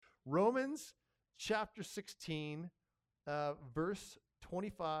Romans chapter 16, verse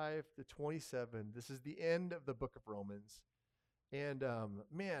 25 to 27. This is the end of the book of Romans. And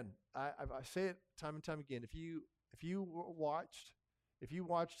man, I say it time and time again. If you watched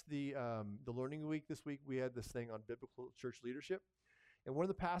the Learning Week this week, we had this thing on biblical church leadership, and one of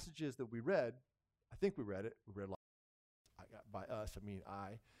the passages that we read, I think we read it. We read by us. I mean,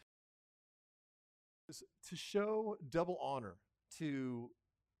 is to show double honor to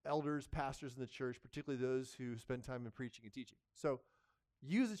elders, pastors in the church, particularly those who spend time in preaching and teaching. So,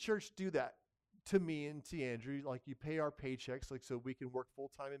 you as a church do that to me and to Andrew, like you pay our paychecks, like so we can work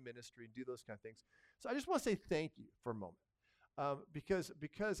full time in ministry and do those kind of things. So I just want to say thank you for a moment, because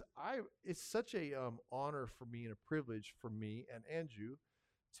it's such a honor for me and a privilege for me and Andrew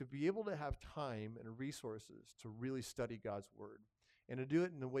to be able to have time and resources to really study God's word and to do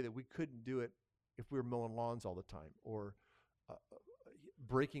it in a way that we couldn't do it if we were mowing lawns all the time or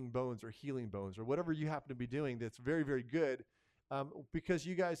breaking bones or healing bones or whatever you happen to be doing that's very, very good. Because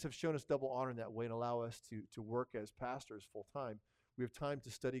you guys have shown us double honor in that way and allow us to work as pastors full time. We have time to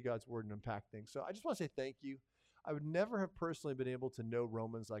study God's word and unpack things. So I just want to say thank you. I would never have personally been able to know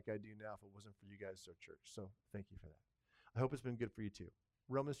Romans like I do now if it wasn't for you guys at our church. So thank you for that. I hope it's been good for you too.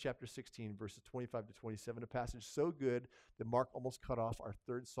 Romans chapter 16, verses 25 to 27, a passage so good that Mark almost cut off our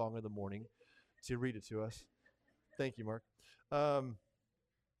third song of the morning to read it to us. Thank you, Mark. I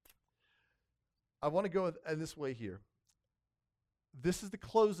want to go in this way here. This is the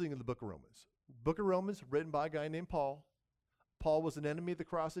closing of the book of Romans. Book of Romans, written by a guy named Paul. Paul was an enemy of the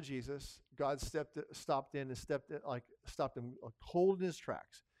cross of Jesus. God stopped him cold in his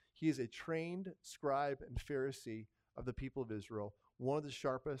tracks. He is a trained scribe and Pharisee of the people of Israel, one of the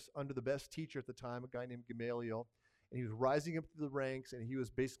sharpest, under the best teacher at the time, a guy named Gamaliel. And he was rising up through the ranks, and he was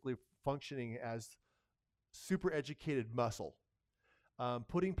basically functioning as super educated muscle,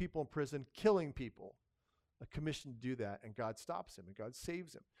 putting people in prison, killing people. A commission to do that, and God stops him and God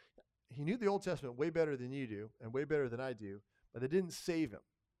saves him. He knew the Old Testament way better than you do and way better than I do, but it didn't save him.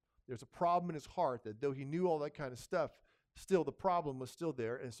 There's a problem in his heart that though he knew all that kind of stuff, still the problem was still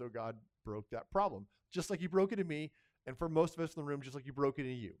there, and so God broke that problem. Just like he broke it in me, and for most of us in the room, just like he broke it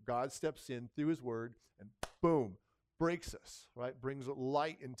in you. God steps in through his word and boom, breaks us, right? Brings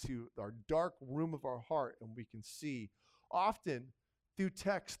light into our dark room of our heart, and we can see often through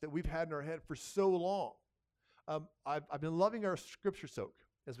text that we've had in our head for so long. I've been loving our scripture soak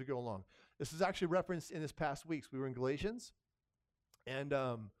as we go along. This is actually referenced in this past weeks. We were in Galatians, and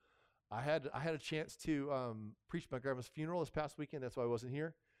I had a chance to preach my grandma's funeral this past weekend. That's why I wasn't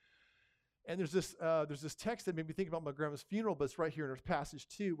here. And there's this text that made me think about my grandma's funeral, but it's right here in our passage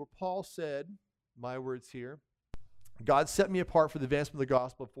too, where Paul said, my words here, God set me apart for the advancement of the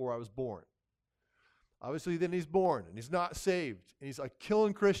gospel before I was born. Obviously, then he's born, and he's not saved, and he's like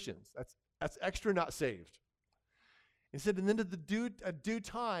killing Christians. That's extra not saved. He said, and then at due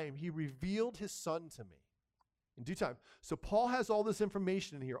time, he revealed his son to me. In due time. So Paul has all this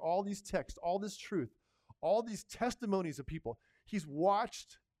information in here, all these texts, all this truth, all these testimonies of people. He's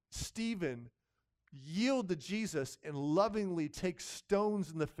watched Stephen yield to Jesus and lovingly take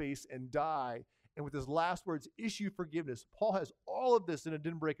stones in the face and die. And with his last words, issue forgiveness. Paul has all of this, and it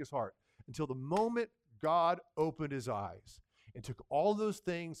didn't break his heart until the moment God opened his eyes and took all those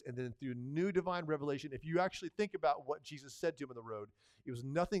things, and then through new divine revelation, if you actually think about what Jesus said to him on the road, it was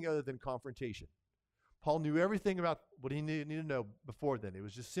nothing other than confrontation. Paul knew everything about what he needed to know before then. It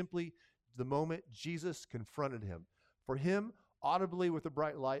was just simply the moment Jesus confronted him. For him, audibly with a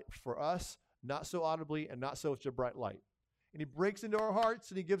bright light. For us, not so audibly and not so much a bright light. And he breaks into our hearts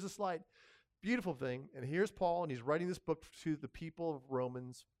and he gives us light. Beautiful thing. And here's Paul, and he's writing this book to the people of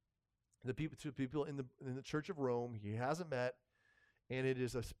Romans, to people in the Church of Rome he hasn't met. And it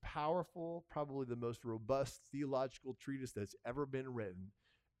is a powerful, probably the most robust theological treatise that's ever been written.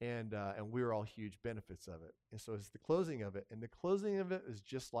 And we're all huge benefits of it. And so it's the closing of it. And the closing of it is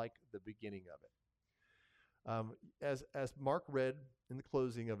just like the beginning of it. As Mark read in the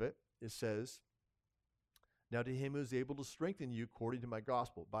closing of it, it says, now to him who is able to strengthen you according to my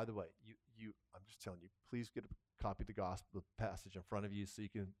gospel. By the way, I'm just telling you, please get a copy of the gospel passage in front of you so you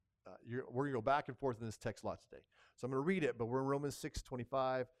can, we're going to go back and forth in this text a lot today. So I'm going to read it, but we're in Romans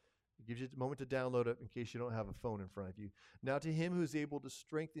 6:25. It gives you a moment to download it in case you don't have a phone in front of you. Now to him who is able to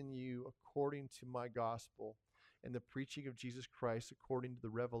strengthen you according to my gospel and the preaching of Jesus Christ according to the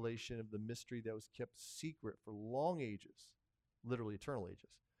revelation of the mystery that was kept secret for long ages, literally eternal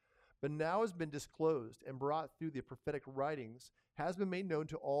ages, but now has been disclosed and brought through the prophetic writings, has been made known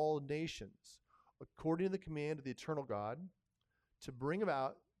to all nations, according to the command of the eternal God, to bring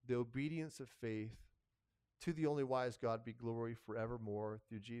about the obedience of faith To the only wise God be glory forevermore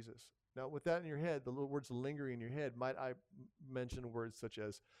through Jesus. Now, with that in your head, the little words lingering in your head, might I mention words such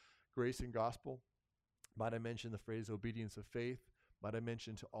as grace and gospel? Might I mention the phrase obedience of faith? Might I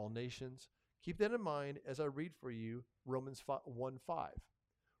mention to all nations? Keep that in mind as I read for you Romans 1:5.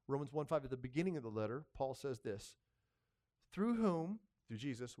 Romans 1:5, at the beginning of the letter, Paul says this: through whom, through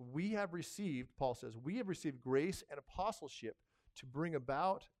Jesus, we have received, Paul says, we have received grace and apostleship to bring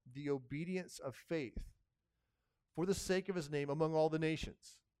about the obedience of faith for the sake of his name among all the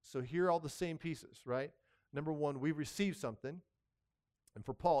nations. So here are all the same pieces, right? Number one, we received something. And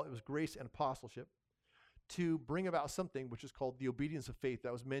for Paul, it was grace and apostleship to bring about something which is called the obedience of faith.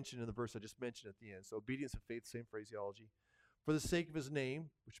 That was mentioned in the verse I just mentioned at the end. So obedience of faith, same phraseology. For the sake of his name,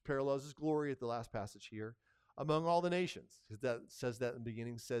 which parallels his glory at the last passage here, among all the nations. Because that says that in the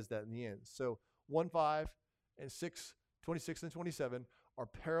beginning, says that in the end. So 1:5 and 6:26 and 27 are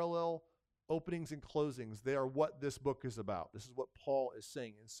parallel openings and closings. They are what this book is about. This is what Paul is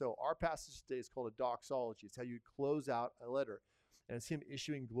saying. And so our passage today is called a doxology. It's how you close out a letter. And it's him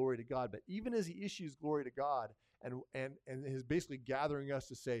issuing glory to God. But even as he issues glory to God and is basically gathering us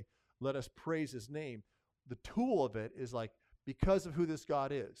to say, let us praise his name, the tool of it is like, because of who this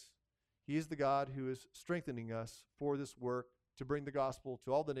God is. He is the God who is strengthening us for this work to bring the gospel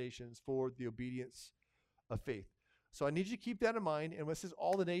to all the nations for the obedience of faith. So I need you to keep that in mind. And when it says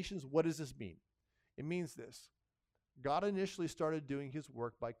all the nations, what does this mean? It means this. God initially started doing his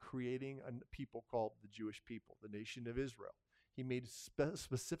work by creating a people called the Jewish people, the nation of Israel. He made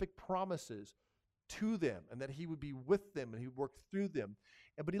specific promises to them and that he would be with them and he would work through them.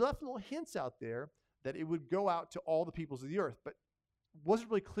 But he left little hints out there that it would go out to all the peoples of the earth, but wasn't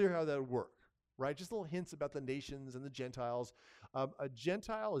really clear how that would work, right? Just little hints about the nations and the Gentiles. A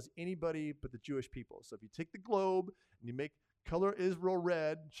Gentile is anybody but the Jewish people. So if you take the globe and you make color Israel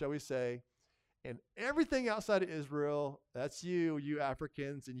red, shall we say, and everything outside of Israel, that's you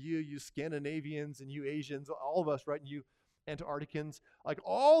Africans, and you Scandinavians, and you Asians, all of us, right? And you Antarcticans, like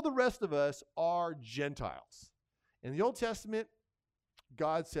all the rest of us are Gentiles. In the Old Testament,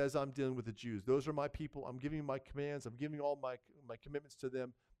 God says, I'm dealing with the Jews. Those are my people. I'm giving my commands. I'm giving all my commitments to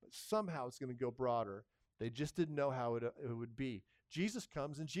them. But somehow it's going to go broader. They just didn't know how it would be. Jesus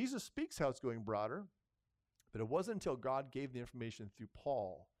comes, and Jesus speaks how it's going broader. But it wasn't until God gave the information through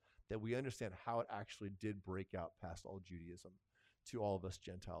Paul that we understand how it actually did break out past all Judaism to all of us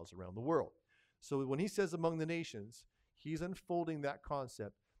Gentiles around the world. So when he says among the nations, he's unfolding that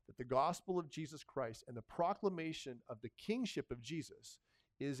concept that the gospel of Jesus Christ and the proclamation of the kingship of Jesus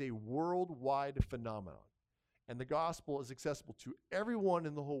is a worldwide phenomenon. And the gospel is accessible to everyone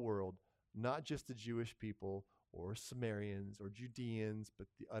in the whole world, not just the Jewish people or Samaritans or Judeans, but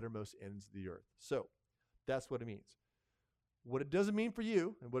the uttermost ends of the earth. So that's what it means. What it doesn't mean for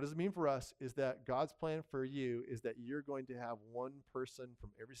you, and what does it mean for us, is that God's plan for you is that you're going to have one person from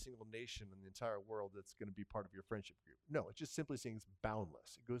every single nation in the entire world that's going to be part of your friendship group. No, it's just simply saying it's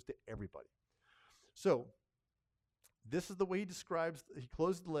boundless. It goes to everybody. So this is the way he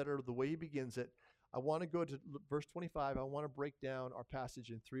closes the letter, the way he begins it. I want to go to verse 25. I want to break down our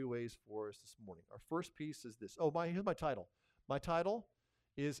passage in three ways for us this morning. Our first piece is this. Here's my title. My title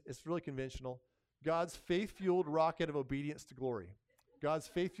is, it's really conventional, God's faith-fueled rocket of obedience to glory. God's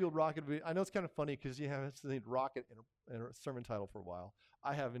faith-fueled rocket of obedience. I know it's kind of funny because you haven't seen rocket in a sermon title for a while.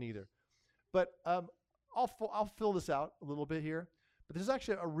 I haven't either. But I'll fill this out a little bit here. But there's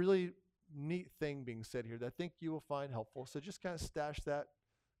actually a really neat thing being said here that I think you will find helpful. So just kind of stash that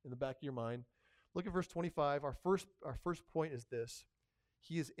in the back of your mind. Look at verse 25. Our first point is this.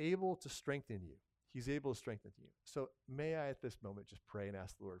 He is able to strengthen you. He's able to strengthen you. So may I at this moment just pray and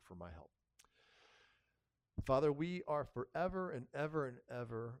ask the Lord for my help. Father, we are forever and ever and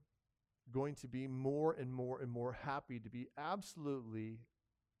ever going to be more and more and more happy to be absolutely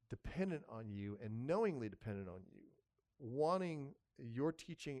dependent on you and knowingly dependent on you, wanting your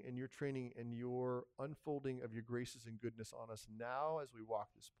teaching and your training and your unfolding of your graces and goodness on us now as we walk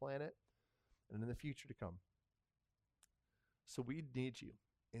this planet and in the future to come. So we need you.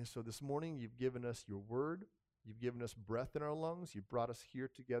 And so this morning you've given us your word. You've given us breath in our lungs. You've brought us here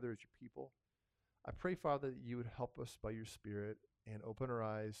together as your people. I pray, Father, that you would help us by your Spirit and open our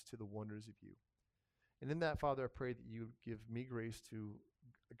eyes to the wonders of you. And in that, Father, I pray that you would give me grace to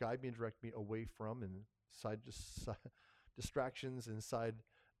guide me and direct me away from and side distractions and side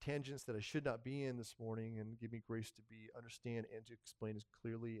tangents that I should not be in this morning, and give me grace to understand and to explain as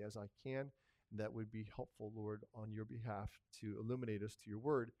clearly as I can. And that would be helpful, Lord, on your behalf to illuminate us to your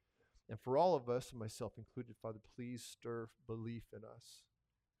word. And for all of us, myself included, Father, please stir belief in us.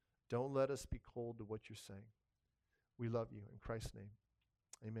 Don't let us be cold to what you're saying. We love you. In Christ's name,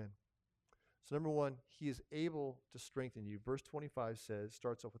 amen. So number one, he is able to strengthen you. Verse 25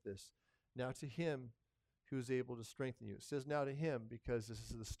 starts off with this. Now to him who is able to strengthen you. It says now to him because this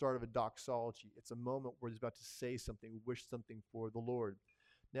is the start of a doxology. It's a moment where he's about to say something, wish something for the Lord.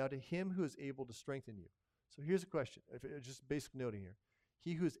 Now to him who is able to strengthen you. So here's a question, just basic noting here.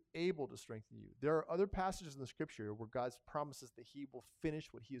 He who is able to strengthen you. There are other passages in the scripture where God promises that he will finish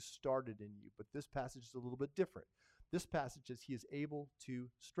what he has started in you, but this passage is a little bit different. This passage is he is able to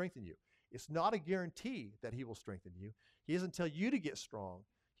strengthen you. It's not a guarantee that he will strengthen you. He doesn't tell you to get strong.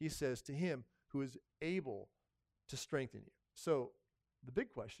 He says to him who is able to strengthen you. So the big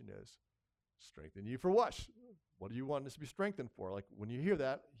question is, strengthen you for what? What do you want us to be strengthened for? Like when you hear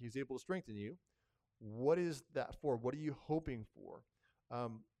that, he's able to strengthen you. What is that for? What are you hoping for?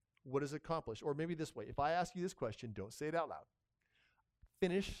 What does it accomplish? Or maybe this way, if I ask you this question, don't say it out loud.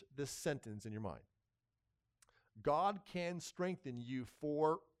 Finish this sentence in your mind. God can strengthen you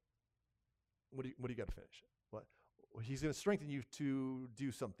for, what do you got to finish? What? He's going to strengthen you to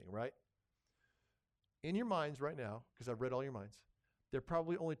do something, right? In your minds right now, because I've read all your minds, there are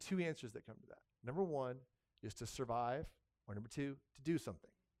probably only two answers that come to that. Number one is to survive, or number two, to do something.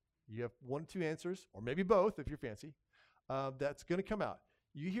 You have one or two answers, or maybe both if you're fancy, that's going to come out.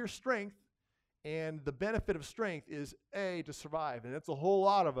 You hear strength, and the benefit of strength is, A, to survive. And that's a whole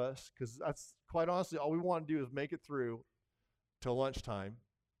lot of us, because that's quite honestly, all we want to do is make it through till lunchtime,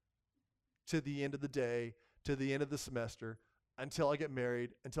 to the end of the day, to the end of the semester, until I get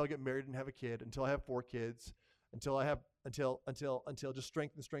married and have a kid, until I have 4 kids, until just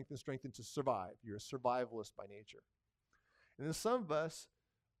strengthen to survive. You're a survivalist by nature. And then some of us,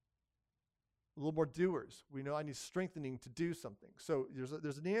 a little more doers. We know I need strengthening to do something. So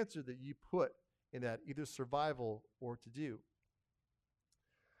there's an answer that you put in that, either survival or to do.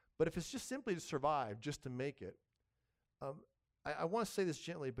 But if it's just simply to survive, just to make it, I want to say this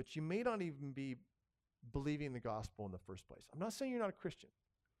gently, but you may not even be believing the gospel in the first place. I'm not saying you're not a Christian,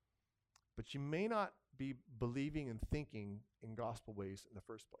 but you may not be believing and thinking in gospel ways in the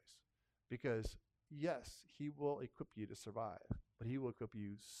first place. Because, yes, he will equip you to survive, but he will equip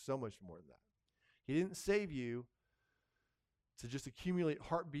you so much more than that. He didn't save you to just accumulate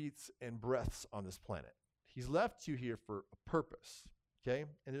heartbeats and breaths on this planet. He's left you here for a purpose, okay?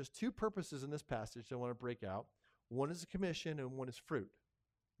 And there's 2 purposes in this passage I want to break out. One is a commission and one is fruit.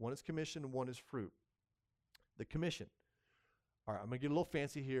 One is commission and one is fruit. The commission. All right, I'm going to get a little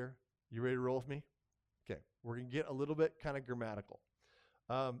fancy here. You ready to roll with me? Okay, we're going to get a little bit kind of grammatical.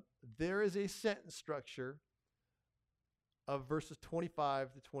 There is a sentence structure of verses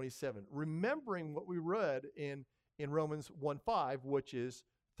 25 to 27, remembering what we read in Romans 1:5, which is,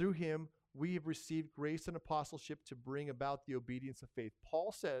 through him we have received grace and apostleship to bring about the obedience of faith.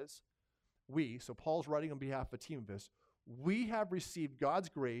 Paul says, so Paul's writing on behalf of Timothy, we have received God's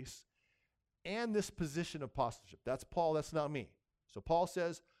grace and this position of apostleship. That's Paul, that's not me. So Paul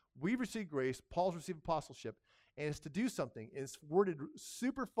says, we've received grace, Paul's received apostleship, and it's to do something. It's worded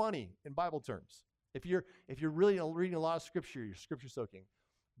super funny in Bible terms. If you're really reading a lot of scripture, you're scripture soaking,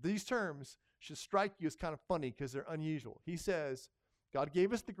 these terms should strike you as kind of funny because they're unusual. He says, God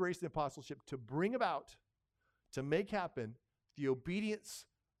gave us the grace and apostleship to bring about, to make happen, the obedience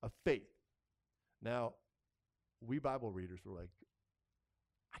of faith. Now, we Bible readers were like,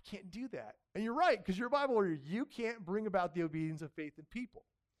 I can't do that. And you're right, because you're a Bible reader. You can't bring about the obedience of faith in people.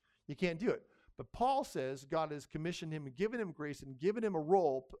 You can't do it. But Paul says God has commissioned him and given him grace and given him a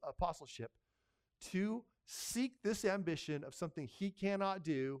role, apostleship, to seek this ambition of something he cannot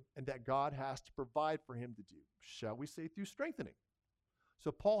do and that God has to provide for him to do. Shall we say through strengthening?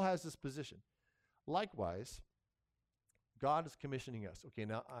 So Paul has this position. Likewise, God is commissioning us. Okay,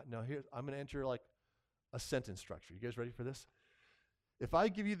 now here I'm going to enter like a sentence structure. You guys ready for this? If I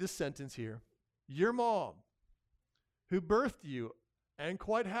give you this sentence here, your mom, who birthed you, and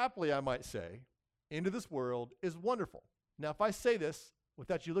quite happily I might say, into this world is wonderful. Now if I say this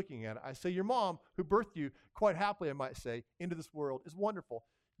without you looking at it, I say your mom, who birthed you, quite happily I might say, into this world is wonderful.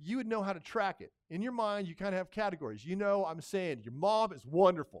 You would know how to track it. In your mind, you kind of have categories. You know I'm saying your mom is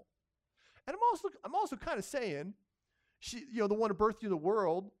wonderful. And I'm also kind of saying, she, the one who birthed you in the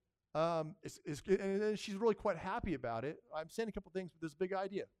world, and she's really quite happy about it. I'm saying a couple things, but there's a big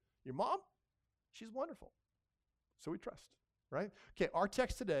idea. Your mom, she's wonderful. So we trust, right? Okay, our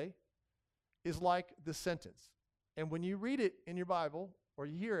text today is like this sentence. And when you read it in your Bible, or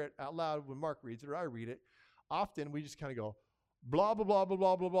you hear it out loud when Mark reads it, or I read it, often we just kind of go, blah, blah, blah, blah,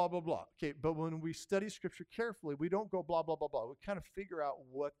 blah, blah, blah, blah, blah. Okay, but when we study Scripture carefully, we don't go blah, blah, blah, blah. We kind of figure out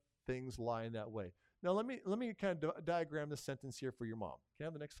what things lie in that way. Now, let me kind of diagram this sentence here for your mom. Can I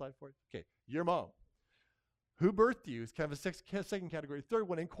have the next slide for you? Okay, your mom, Who birthed you is kind of a second category. Third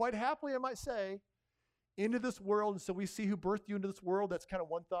one, and quite happily, I might say, into this world. And so we see who birthed you into this world. That's kind of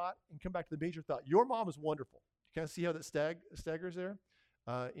one thought. And come back to the major thought. Your mom is wonderful. You kind of see how that staggers there?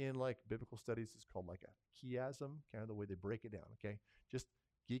 In like biblical studies, it's called like a chiasm, kind of the way they break it down, okay? Just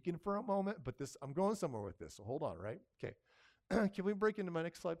geeking for a moment, but this, I'm going somewhere with this, so hold on, right? Okay. Can we break into my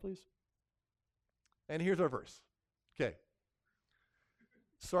next slide, please? And here's our verse. Okay.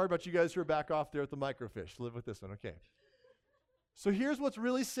 Sorry about you guys who are back off there at the microfiche. Live with this one, okay. So here's what's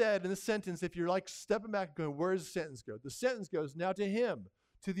really said in the sentence. If you're like stepping back and going, where does the sentence go? The sentence goes, now to him,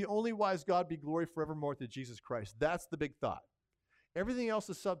 to the only wise God be glory forevermore through Jesus Christ. That's the big thought. Everything else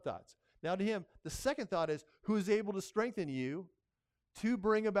is sub-thoughts. Now to him, the second thought is, who is able to strengthen you to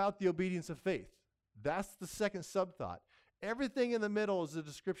bring about the obedience of faith. That's the second sub-thought. Everything in the middle is a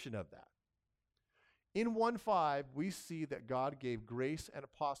description of that. In 1:5, we see that God gave grace and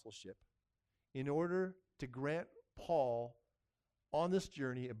apostleship in order to grant Paul on this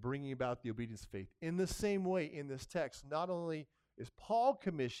journey of bringing about the obedience of faith. In the same way, in this text, not only is Paul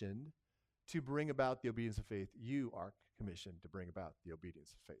commissioned to bring about the obedience of faith, you are commissioned to bring about the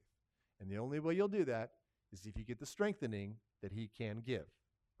obedience of faith. And the only way you'll do that is if you get the strengthening that he can give.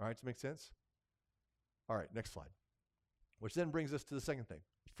 All right, does that make sense? All right, next slide. Which then brings us to the second thing,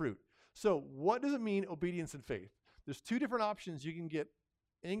 fruit. So what does it mean, obedience and faith? There's two different options you can get,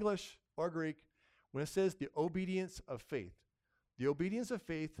 English or Greek, when it says the obedience of faith. The obedience of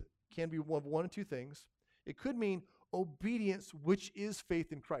faith can be one of two things. It could mean obedience, which is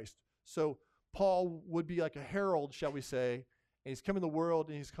faith in Christ. So Paul would be like a herald, shall we say, and he's coming to the world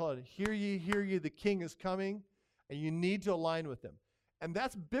and he's calling, hear ye, the king is coming, and you need to align with him. And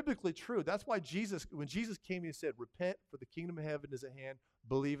that's biblically true. That's why when Jesus came, he said, repent, for the kingdom of heaven is at hand,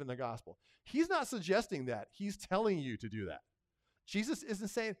 believe in the gospel. He's not suggesting that. He's telling you to do that. Jesus isn't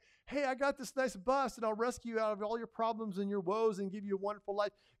saying, hey, I got this nice bus and I'll rescue you out of all your problems and your woes and give you a wonderful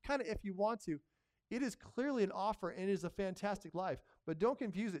life. Kind of if you want to. It is clearly an offer and it is a fantastic life. But don't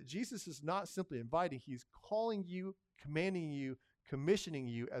confuse it. Jesus is not simply inviting. He's calling you, commanding you, commissioning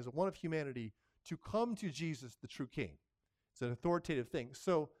you as one of humanity to come to Jesus, the true king. It's an authoritative thing.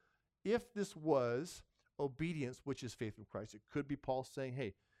 So if this was obedience, which is faith in Christ, it could be Paul saying,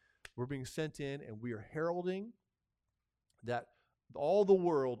 hey, we're being sent in and we are heralding that all the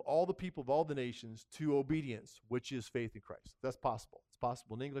world, all the people of all the nations to obedience, which is faith in Christ. That's possible. It's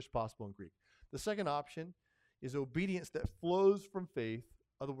possible in English, possible in Greek. The second option is obedience that flows from faith,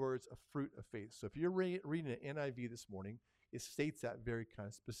 in other words, a fruit of faith. So if you're reading an NIV this morning, it states that very kind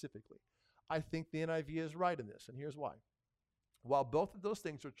of specifically. I think the NIV is right in this, and here's why. While both of those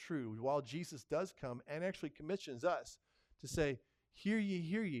things are true, while Jesus does come and actually commissions us to say, hear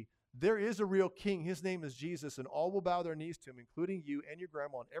ye, there is a real king. His name is Jesus, and all will bow their knees to him, including you and your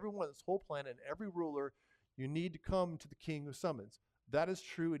grandma and everyone on this whole planet and every ruler. You need to come to the king who summons. That is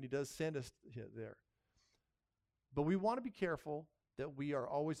true, and he does send us there. But we want to be careful that we are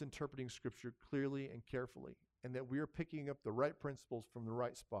always interpreting Scripture clearly and carefully, and that we are picking up the right principles from the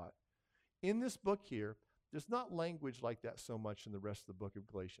right spot. In this book here, there's not language like that so much in the rest of the book of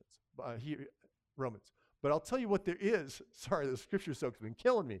Galatians, Romans. But I'll tell you what there is. Sorry, the Scripture soak's been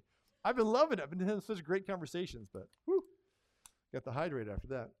killing me. I've been loving it. I've been having such great conversations, but whew, got the hydrate after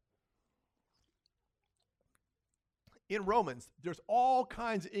that. In Romans, there's all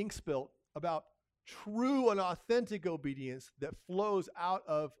kinds of ink spilt about true and authentic obedience that flows out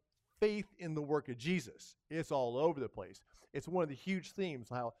of faith in the work of Jesus. It's all over the place. It's one of the huge themes,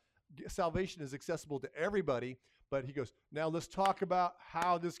 how salvation is accessible to everybody, but he goes, now let's talk about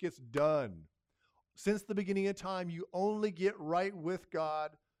how this gets done. Since the beginning of time, you only get right with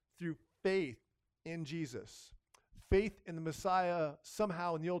God through faith in Jesus. Faith in the Messiah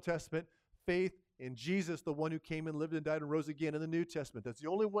somehow in the Old Testament, faith in Jesus, the one who came and lived and died and rose again in the New Testament. That's the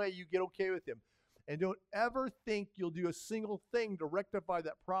only way you get okay with him. And don't ever think you'll do a single thing to rectify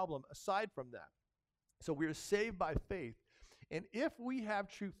that problem aside from that. So we are saved by faith. And if we have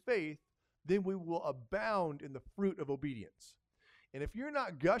true faith, then we will abound in the fruit of obedience. And if you're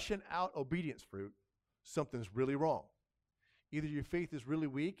not gushing out obedience fruit, something's really wrong. Either your faith is really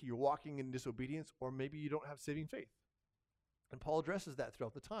weak, you're walking in disobedience, or maybe you don't have saving faith. And Paul addresses that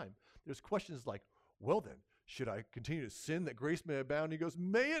throughout the time. There's questions like, well then, should I continue to sin that grace may abound? He goes,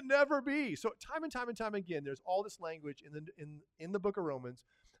 may it never be. So time and time and time again, there's all this language in the book of Romans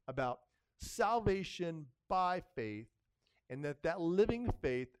about salvation by faith, and that living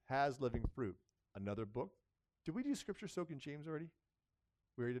faith has living fruit. Another book. Did we do Scripture Soak in James already?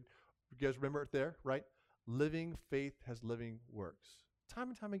 We already did. You guys remember it there, right? Living faith has living works. Time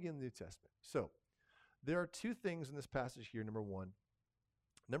and time again in the New Testament. So there are two things in this passage here. Number one,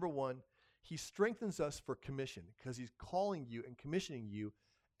 He strengthens us for commission because he's calling you and commissioning you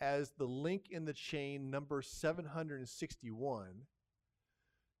as the link in the chain number 761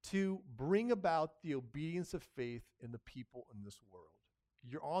 to bring about the obedience of faith in the people in this world.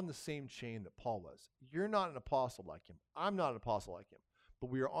 You're on the same chain that Paul was. You're not an apostle like him. I'm not an apostle like him. But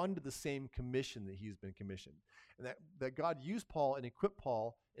we are under the same commission that he's been commissioned. And that God used Paul and equipped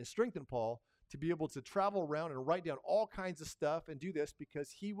Paul and strengthened Paul to be able to travel around and write down all kinds of stuff and do this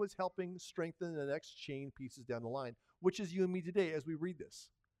because he was helping strengthen the next chain pieces down the line, which is you and me today as we read this.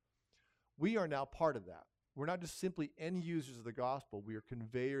 We are now part of that. We're not just simply end users of the gospel. We are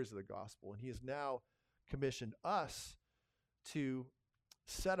conveyors of the gospel. And he has now commissioned us to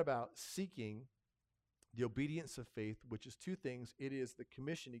set about seeking the obedience of faith, which is two things. It is the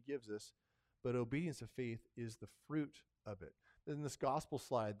commission he gives us, but obedience of faith is the fruit of it. In this gospel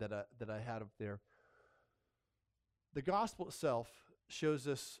slide that I had up there, the gospel itself shows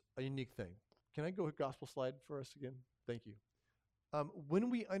us a unique thing. Can I go with gospel slide for us again? Thank you. When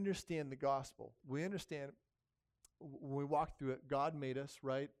we understand the gospel, we understand when we walk through it, God made us,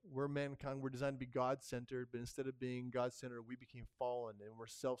 right? We're mankind. We're designed to be God-centered, but instead of being God-centered, we became fallen, and we're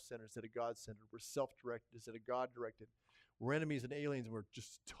self-centered instead of God-centered. We're self-directed instead of God-directed. We're enemies and aliens, and we're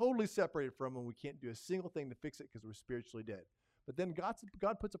just totally separated from them. We can't do a single thing to fix it because we're spiritually dead. But then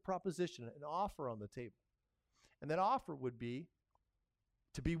God puts a proposition, an offer on the table. And that offer would be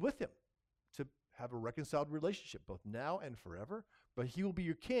to be with him, to have a reconciled relationship, both now and forever. But he will be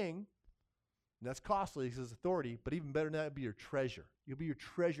your king. And that's costly, he says authority, but even better than that, it'll be your treasure. You'll be your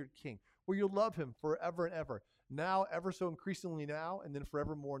treasured king, where you'll love him forever and ever. Now, ever so increasingly now, and then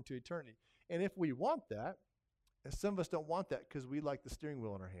forevermore into eternity. And if we want that, and some of us don't want that because we like the steering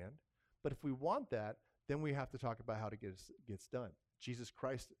wheel in our hand, but if we want that, then we have to talk about how to gets done. Jesus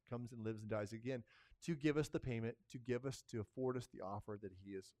Christ comes and lives and dies again to give us the payment, to afford us the offer that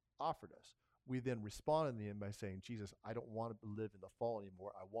he has offered us. We then respond in the end by saying, Jesus, I don't want to live in the fall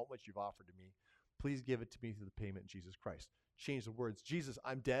anymore. I want what you've offered to me. Please give it to me through the payment in Jesus Christ. Change the words. Jesus,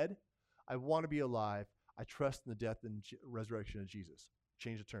 I'm dead. I want to be alive. I trust in the death and resurrection of Jesus.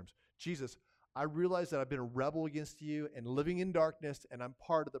 Change the terms. Jesus, I realize that I've been a rebel against you and living in darkness, and I'm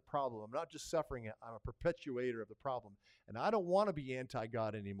part of the problem. I'm not just suffering it. I'm a perpetuator of the problem. And I don't want to be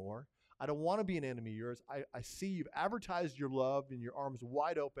anti-God anymore. I don't want to be an enemy of yours. I see you've advertised your love and your arms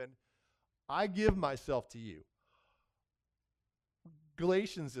wide open. I give myself to you.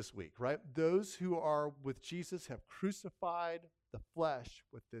 Galatians this week, right? Those who are with Jesus have crucified the flesh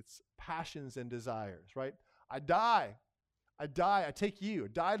with its passions and desires, right? I die, I take you.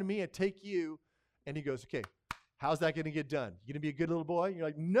 Die to me, I take you. And he goes, okay, how's that going to get done? You going to be a good little boy? And you're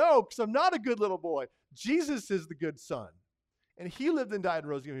like, no, because I'm not a good little boy. Jesus is the good son. And he lived and died and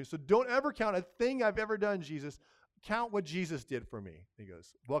rose again. So don't ever count a thing I've ever done, Jesus. Count what Jesus did for me. He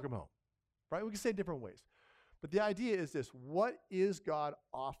goes, welcome home. Right? We can say it different ways. But the idea is this. What is God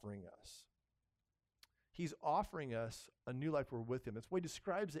offering us? He's offering us a new life where we're with him. That's why he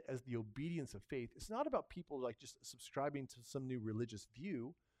describes it as the obedience of faith. It's not about people like just subscribing to some new religious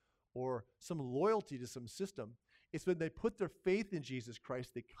view or some loyalty to some system. It's when they put their faith in Jesus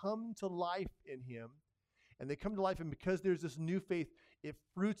Christ, they come to life in him, and they come to life, and because there's this new faith, it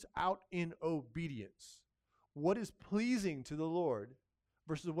fruits out in obedience. What is pleasing to the Lord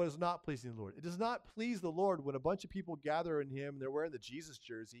versus what is not pleasing to the Lord. It does not please the Lord when a bunch of people gather in him, and they're wearing the Jesus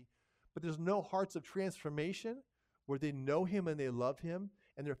jersey, but there's no hearts of transformation where they know him and they love him,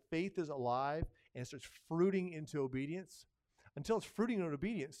 and their faith is alive, and it starts fruiting into obedience. Until it's fruiting into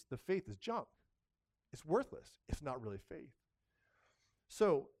obedience, the faith is junk. It's worthless. It's not really faith.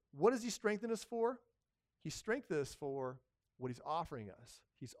 So what does he strengthen us for? He strengthens us for what he's offering us.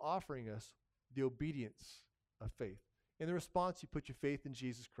 He's offering us the obedience of faith. In the response, you put your faith in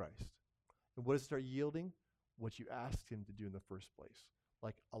Jesus Christ. And what does it start yielding? What you asked him to do in the first place.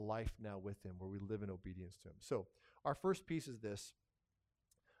 Like a life now with him where we live in obedience to him. So our first piece is this.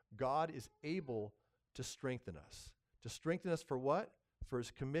 God is able to strengthen us. To strengthen us for what? For his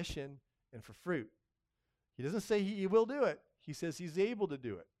commission and for fruit. He doesn't say he will do it. He says he's able to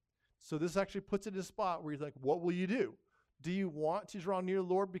do it. So this actually puts it in a spot where he's like, what will you do? Do you want to draw near the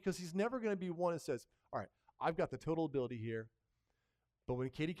Lord? Because he's never going to be one that says, all right, I've got the total ability here. But when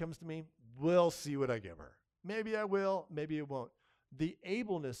Katie comes to me, we'll see what I give her. Maybe I will, maybe it won't. The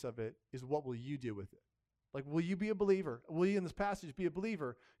ableness of it is what will you do with it? Like, will you be a believer? Will you in this passage be a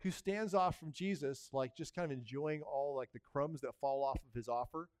believer who stands off from Jesus, like just kind of enjoying all like the crumbs that fall off of his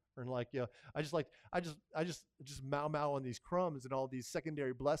offer? And like, you know, I just mow on these crumbs and all these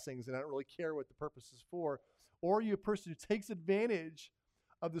secondary blessings, and I don't really care what the purpose is for. Or are you a person who takes advantage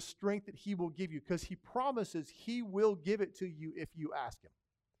of the strength that he will give you, because he promises he will give it to you if you ask him.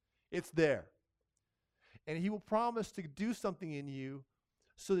 It's there. And he will promise to do something in you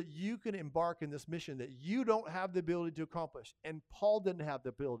so that you can embark in this mission that you don't have the ability to accomplish. And Paul didn't have the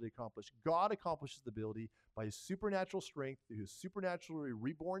ability to accomplish. God accomplishes the ability by his supernatural strength through his supernaturally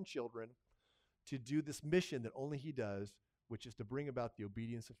reborn children to do this mission that only he does, which is to bring about the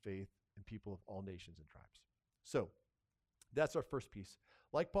obedience of faith in people of all nations and tribes. So that's our first piece.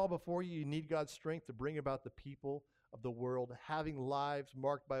 Like Paul before you need God's strength to bring about the people of the world having lives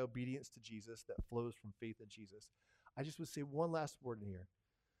marked by obedience to Jesus that flows from faith in Jesus. I just would say one last word in here.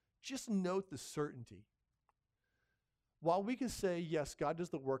 Just note the certainty. While we can say, yes, God does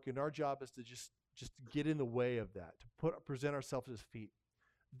the work, and our job is to just get in the way of that, to present ourselves at his feet.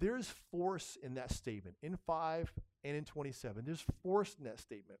 There's force in that statement. In 5 and in 27, there's force in that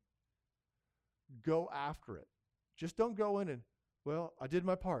statement. Go after it. Just don't go in and, well, I did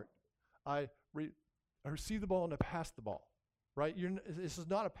my part. I received the ball and I passed the ball, right? This is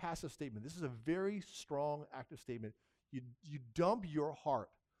not a passive statement. This is a very strong, active statement. You dump your heart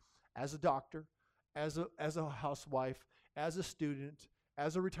as a doctor, as a housewife, as a student,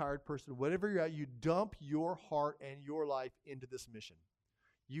 as a retired person, whatever you're at, you dump your heart and your life into this mission.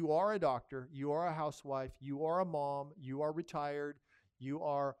 You are a doctor, you are a housewife, you are a mom, you are retired, you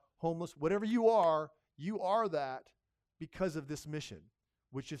are homeless, whatever you are that because of this mission,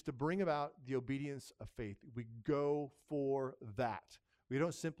 which is to bring about the obedience of faith. We go for that. We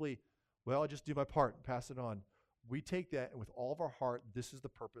don't simply, well, I'll just do my part and pass it on. We take that and with all of our heart, this is the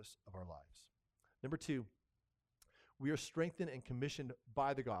purpose of our lives. Number 2, we are strengthened and commissioned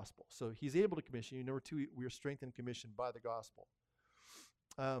by the gospel. So he's able to commission you. Number 2, we are strengthened and commissioned by the gospel.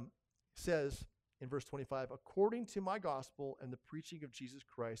 Says in verse 25, according to my gospel and the preaching of Jesus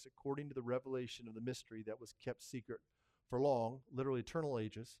Christ, according to the revelation of the mystery that was kept secret for long, literally eternal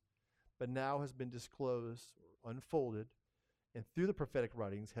ages, but now has been disclosed or unfolded, and through the prophetic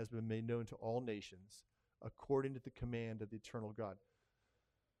writings has been made known to all nations, according to the command of the eternal God.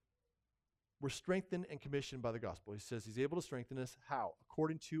 We're strengthened and commissioned by the gospel. He says he's able to strengthen us. How?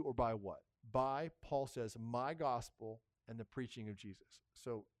 According to or by what? By, Paul says, my gospel and the preaching of Jesus.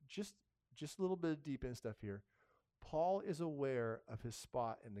 So just a little bit of deep in stuff here. Paul is aware of his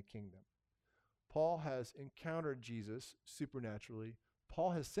spot in the kingdom. Paul has encountered Jesus supernaturally.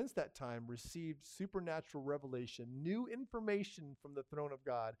 Paul has since that time received supernatural revelation, new information from the throne of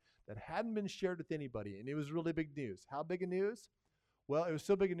God that hadn't been shared with anybody, and it was really big news. How big a news? Well, it was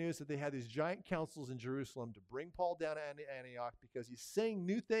so big a news that they had these giant councils in Jerusalem to bring Paul down to Antioch because he's saying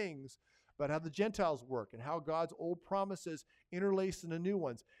new things about how the Gentiles work and how God's old promises interlace into new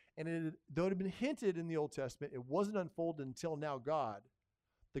ones. And though it had been hinted in the Old Testament, it wasn't unfolded until now God,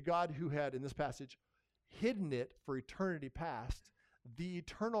 the God who had, in this passage, hidden it for eternity past, the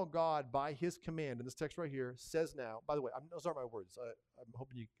eternal God by his command, in this text right here, says now, by the way, those aren't my words. I'm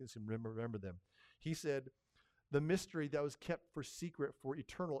hoping you can remember them. He said, the mystery that was kept for secret for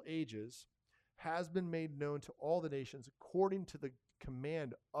eternal ages has been made known to all the nations according to the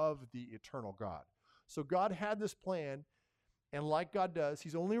command of the eternal God. So God had this plan, and like God does,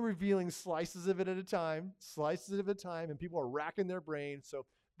 he's only revealing slices of it at a time, and people are racking their brains. So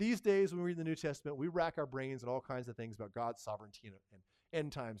these days when we read the New Testament, we rack our brains on all kinds of things about God's sovereignty and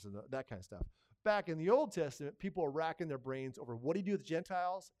end times and that kind of stuff. Back in the Old Testament, people are racking their brains over what he do with the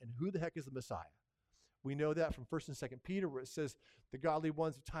Gentiles and who the heck is the Messiah. We know that from 1 and 2 Peter, where it says the godly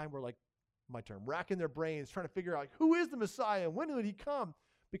ones of time were like, my term, racking their brains, trying to figure out who is the Messiah and when would he come?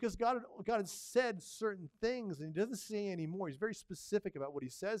 Because God had said certain things, and he doesn't say anymore. He's very specific about what he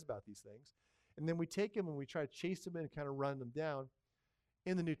says about these things. And then we take him and we try to chase him and kind of run them down.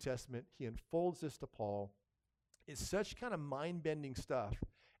 In the New Testament, he unfolds this to Paul. It's such kind of mind-bending stuff,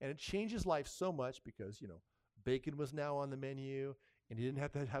 and it changes life so much because, bacon was now on the menu, and he didn't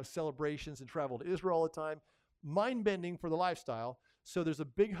have to have celebrations and travel to Israel all the time. Mind-bending for the lifestyle. So there's a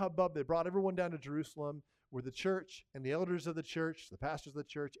big hubbub that brought everyone down to Jerusalem, where the church and the elders of the church, the pastors of the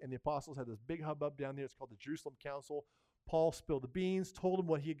church, and the apostles had this big hubbub down there. It's called the Jerusalem Council. Paul spilled the beans, told them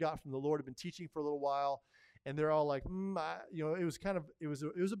what he had got from the Lord, had been teaching for a little while, and they're all like, it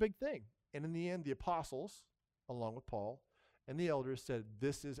was a big thing. And in the end, the apostles, along with Paul, and the elders said,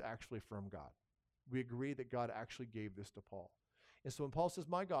 this is actually from God. We agree that God actually gave this to Paul. And so when Paul says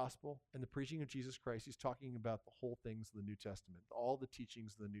my gospel and the preaching of Jesus Christ, he's talking about the whole things of the New Testament, all the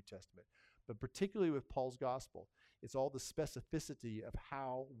teachings of the New Testament. But particularly with Paul's gospel, it's all the specificity of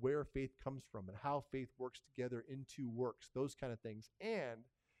where faith comes from and how faith works together into works, those kind of things, and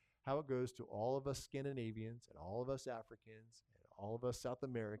how it goes to all of us Scandinavians and all of us Africans and all of us South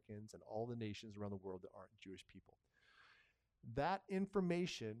Americans and all the nations around the world that aren't Jewish people. That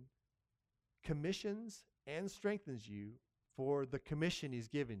information commissions and strengthens you for the commission he's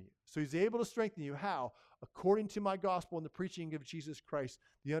given you. So he's able to strengthen you. How? According to my gospel and the preaching of Jesus Christ,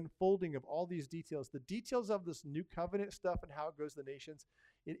 the unfolding of all these details, the details of this new covenant stuff and how it goes to the nations.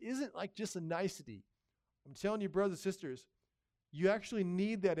 It isn't like just a nicety. I'm telling you, brothers and sisters, you actually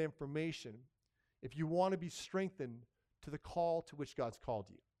need that information if you want to be strengthened to the call to which God's called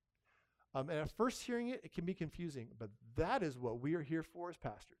you. And at first hearing it, it can be confusing, but that is what we are here for as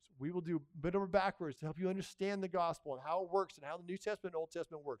pastors. We will do a bit over backwards to help you understand the gospel and how it works and how the New Testament and Old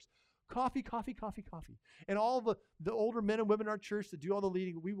Testament works. Coffee. And all the older men and women in our church that do all the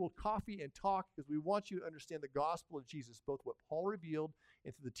leading, we will coffee and talk because we want you to understand the gospel of Jesus, both what Paul revealed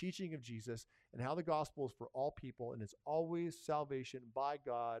and through the teaching of Jesus, and how the gospel is for all people, and it's always salvation by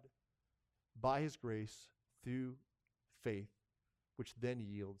God, by his grace, through faith, which then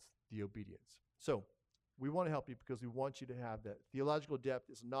yields the obedience. So we want to help you because we want you to have that. Theological depth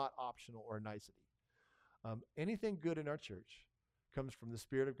is not optional or a nicety. Anything good in our church comes from the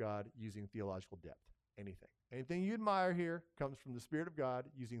Spirit of God using theological depth. Anything you admire here comes from the Spirit of God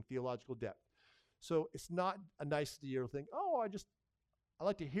using theological depth. So it's not a nicety or thing, I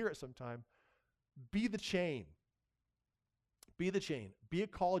like to hear it sometime. Be the chain. Be a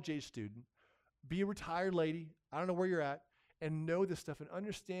college-age student. Be a retired lady. I don't know where you're at. And know this stuff and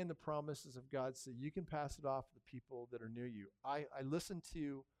understand the promises of God so you can pass it off to the people that are near you. I listened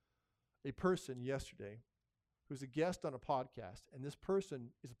to a person yesterday who's a guest on a podcast, and this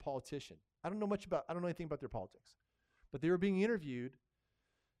person is a politician. I don't know anything about their politics, but they were being interviewed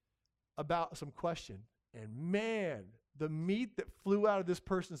about some question, and man, the meat that flew out of this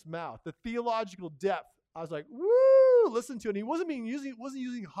person's mouth, the theological depth, I was like, woo, listen to it. And he wasn't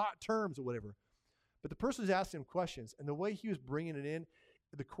using hot terms or whatever. But the person was asking him questions, and the way he was bringing it in,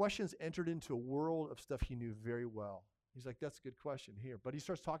 the questions entered into a world of stuff he knew very well. He's like, that's a good question here. But he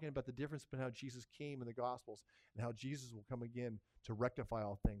starts talking about the difference between how Jesus came in the Gospels and how Jesus will come again to rectify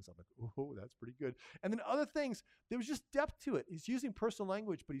all things. I'm like, oh, that's pretty good. And then other things, there was just depth to it. He's using personal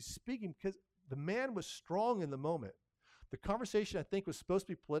language, but he's speaking because the man was strong in the moment. The conversation, I think, was supposed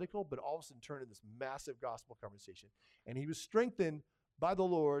to be political, but all of a sudden turned into this massive gospel conversation. And he was strengthened by the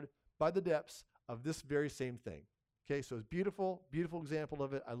Lord, by the depths of this very same thing. Okay, so it's beautiful example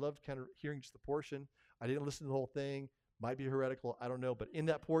of it. I loved kind of hearing just the portion. I didn't listen to the whole thing. Might be heretical, I don't know. But in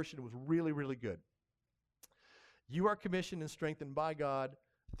that portion, it was really, really good. You are commissioned and strengthened by God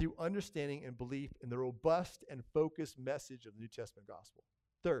through understanding and belief in the robust and focused message of the New Testament gospel.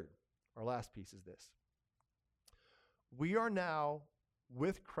 Third, our last piece is this. We are now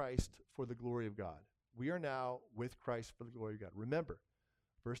with Christ for the glory of God. We are now with Christ for the glory of God. Remember,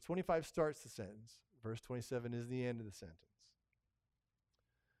 verse 25 starts the sentence. Verse 27 is the end of the sentence.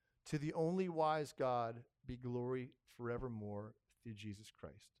 To the only wise God be glory forevermore through Jesus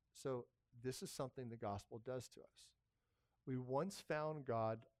Christ. So this is something the gospel does to us. We once found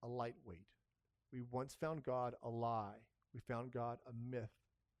God a lightweight. We once found God a lie. We found God a myth.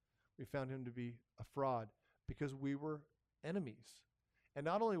 We found him to be a fraud because we were enemies. And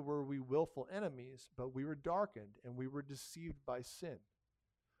not only were we willful enemies, but we were darkened and we were deceived by sin.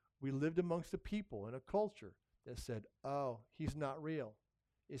 We lived amongst a people and a culture that said, oh, he's not real.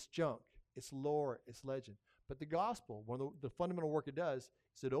 It's junk. It's lore. It's legend. But the gospel, one of the fundamental work it does,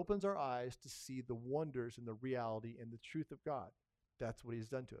 is it opens our eyes to see the wonders and the reality and the truth of God. That's what he's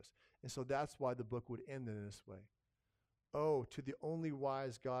done to us. And so that's why the book would end in this way. Oh, to the only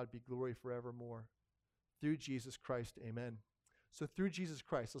wise God be glory forevermore. Through Jesus Christ, amen. So through Jesus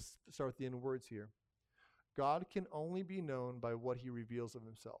Christ, let's start with the end words here. God can only be known by what he reveals of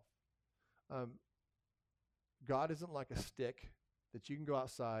himself. God isn't like a stick that you can go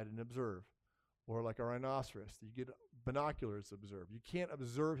outside and observe, or like a rhinoceros that you get binoculars to observe. You can't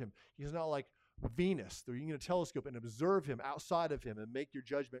observe him. He's not like Venus, that you can get a telescope and observe him outside of him and make your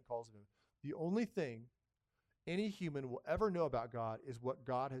judgment calls of him. The only thing any human will ever know about God is what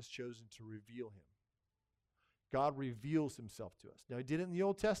God has chosen to reveal him. God reveals himself to us. Now, he did it in the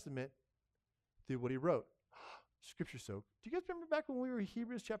Old Testament through what he wrote. Scripture soak. Do you guys remember back when we were in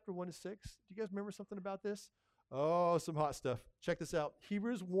Hebrews chapter 1 to 6? Do you guys remember something about this? Oh, some hot stuff. Check this out.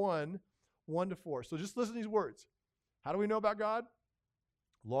 Hebrews 1, 1 to 4. So just listen to these words. How do we know about God?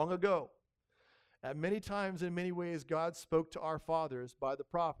 Long ago, at many times in many ways, God spoke to our fathers by the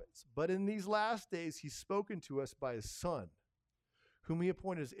prophets. But in these last days, he's spoken to us by his Son, whom he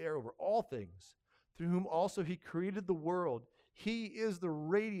appointed as heir over all things, through whom also he created the world. He is the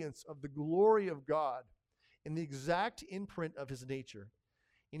radiance of the glory of God and the exact imprint of his nature.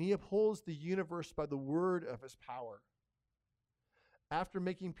 And he upholds the universe by the word of his power. After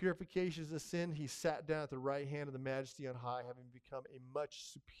making purifications of sin, he sat down at the right hand of the Majesty on high, having become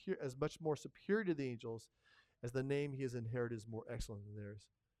much more superior to the angels as the name he has inherited is more excellent than theirs.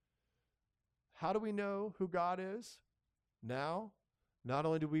 How do we know who God is? Now, not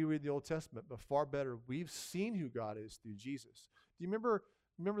only do we read the Old Testament, but far better, we've seen who God is through Jesus. Do you remember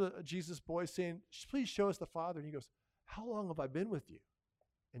Jesus' boy saying, please show us the Father? And he goes, how long have I been with you?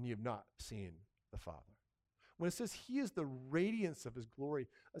 And you have not seen the Father. When it says he is the radiance of his glory,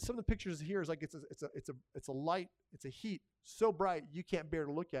 some of the pictures here is like it's a light, it's a heat so bright you can't bear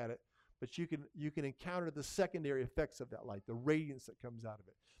to look at it, but you can encounter the secondary effects of that light, the radiance that comes out of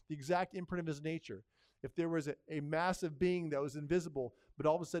it, the exact imprint of his nature. If there was a massive being that was invisible, but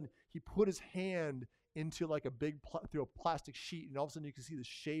all of a sudden he put his hand into like through a plastic sheet, and all of a sudden you can see the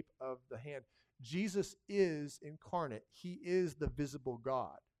shape of the hand. Jesus is incarnate. He is the visible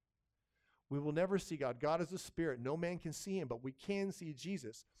God. We will never see God. God is a spirit. No man can see him, but we can see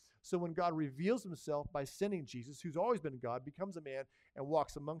Jesus. So when God reveals himself by sending Jesus, who's always been God, becomes a man and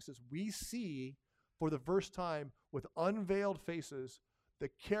walks amongst us, we see for the first time with unveiled faces the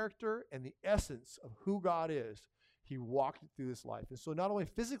character and the essence of who God is. He walked through this life. And so not only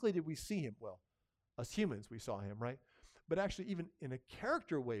physically did we see him, well, as humans we saw him, right? But actually even in a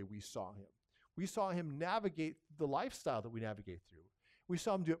character way we saw him. We saw him navigate the lifestyle that we navigate through. We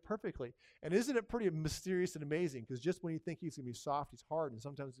saw him do it perfectly. And isn't it pretty mysterious and amazing? Because just when you think he's going to be soft, he's hard. And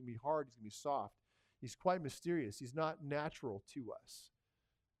sometimes he's going to be hard, he's going to be soft. He's quite mysterious. He's not natural to us.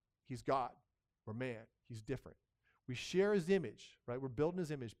 He's God. We're man. He's different. We share his image, right? We're building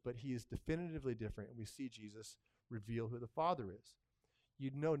his image, but he is definitively different. And we see Jesus reveal who the Father is.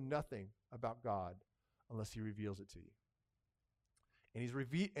 You know nothing about God unless he reveals it to you.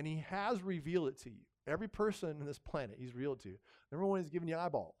 And he has revealed it to you. Every person on this planet, he's revealed to you. Number one, he's given you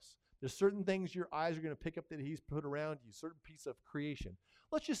eyeballs. There's certain things your eyes are going to pick up that he's put around you, certain piece of creation.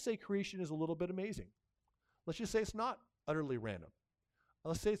 Let's just say creation is a little bit amazing. Let's just say it's not utterly random.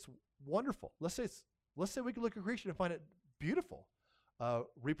 Let's say it's wonderful. Let's say we can look at creation and find it beautiful,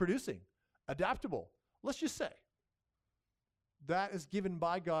 reproducing, adaptable. Let's just say that is given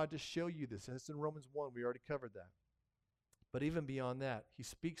by God to show you this. And it's in Romans 1. We already covered that. But even beyond that, he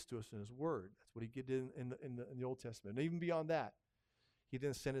speaks to us in his word. That's what he did in the Old Testament. And even beyond that, he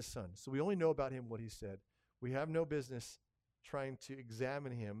then sent his son. So we only know about him what he said. We have no business trying to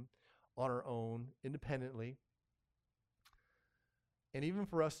examine him on our own, independently. And even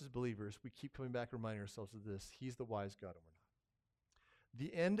for us as believers, we keep coming back and reminding ourselves of this. He's the wise God and we're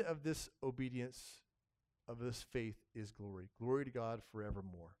not. The end of this obedience, of this faith, is glory. Glory to God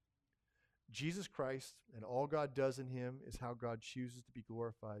forevermore. Jesus Christ and all God does in him is how God chooses to be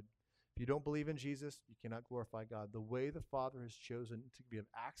glorified. If you don't believe in Jesus, you cannot glorify God. The way the Father has chosen to give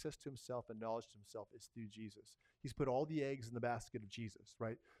access to himself and knowledge to himself is through Jesus. He's put all the eggs in the basket of Jesus,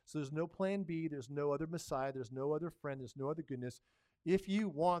 right? So there's no plan B. There's no other Messiah. There's no other friend. There's no other goodness. If you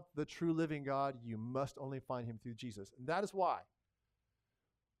want the true living God, you must only find him through Jesus. And that is why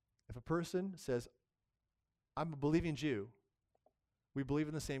if a person says, I'm a believing Jew, we believe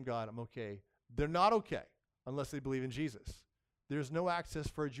in the same God, I'm okay. They're not okay unless they believe in Jesus. There's no access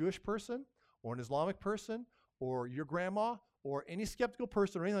for a Jewish person or an Islamic person or your grandma or any skeptical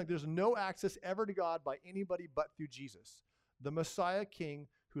person or anything like that. There's no access ever to God by anybody but through Jesus, the Messiah King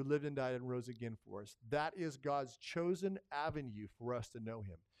who lived and died and rose again for us. That is God's chosen avenue for us to know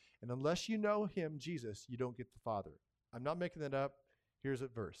him. And unless you know him, Jesus, you don't get the Father. I'm not making that up. Here's a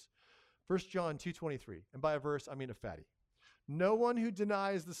verse. 1 John 2:23. And by a verse, I mean a fatty. No one who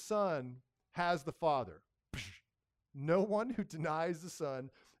denies the Son has the Father. No one who denies the Son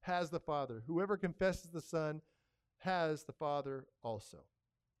has the Father. Whoever confesses the Son has the Father also.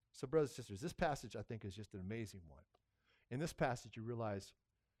 So brothers and sisters, this passage I think is just an amazing one. In this passage you realize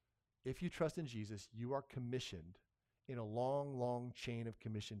if you trust in Jesus, you are commissioned in a long, long chain of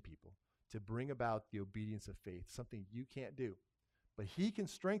commissioned people to bring about the obedience of faith, something you can't do. But he can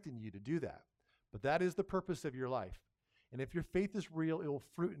strengthen you to do that. But that is the purpose of your life. And if your faith is real, it will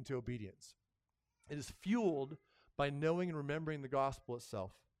fruit into obedience. It is fueled by knowing and remembering the gospel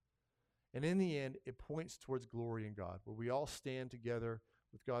itself. And in the end, it points towards glory in God, where we all stand together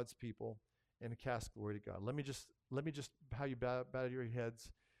with God's people and cast glory to God. Let me just how you bow your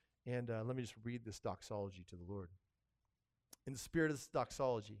heads, and let me just read this doxology to the Lord. In the spirit of this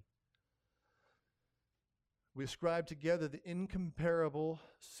doxology, we ascribe together the incomparable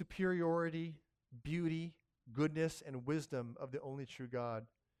superiority, beauty, goodness, and wisdom of the only true God.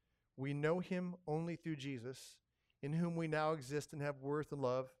 We know him only through Jesus, in whom we now exist and have worth and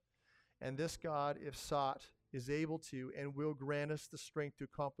love. And this God, if sought, is able to and will grant us the strength to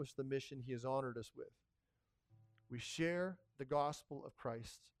accomplish the mission he has honored us with. We share the gospel of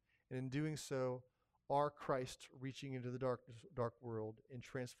Christ, and in doing so, are Christ reaching into the dark world and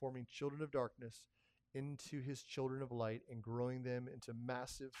transforming children of darkness into his children of light and growing them into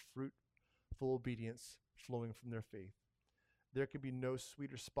massive, fruitful obedience flowing from their faith. There could be no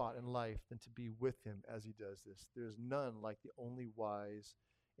sweeter spot in life than to be with him as he does this. There is none like the only wise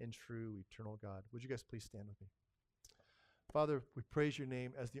and true eternal God. Would you guys please stand with me? Father, we praise your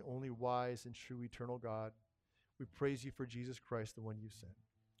name as the only wise and true eternal God. We praise you for Jesus Christ, the one you sent.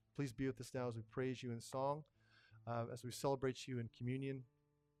 Please be with us now as we praise you in song, as we celebrate you in communion.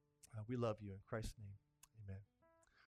 We love you in Christ's name.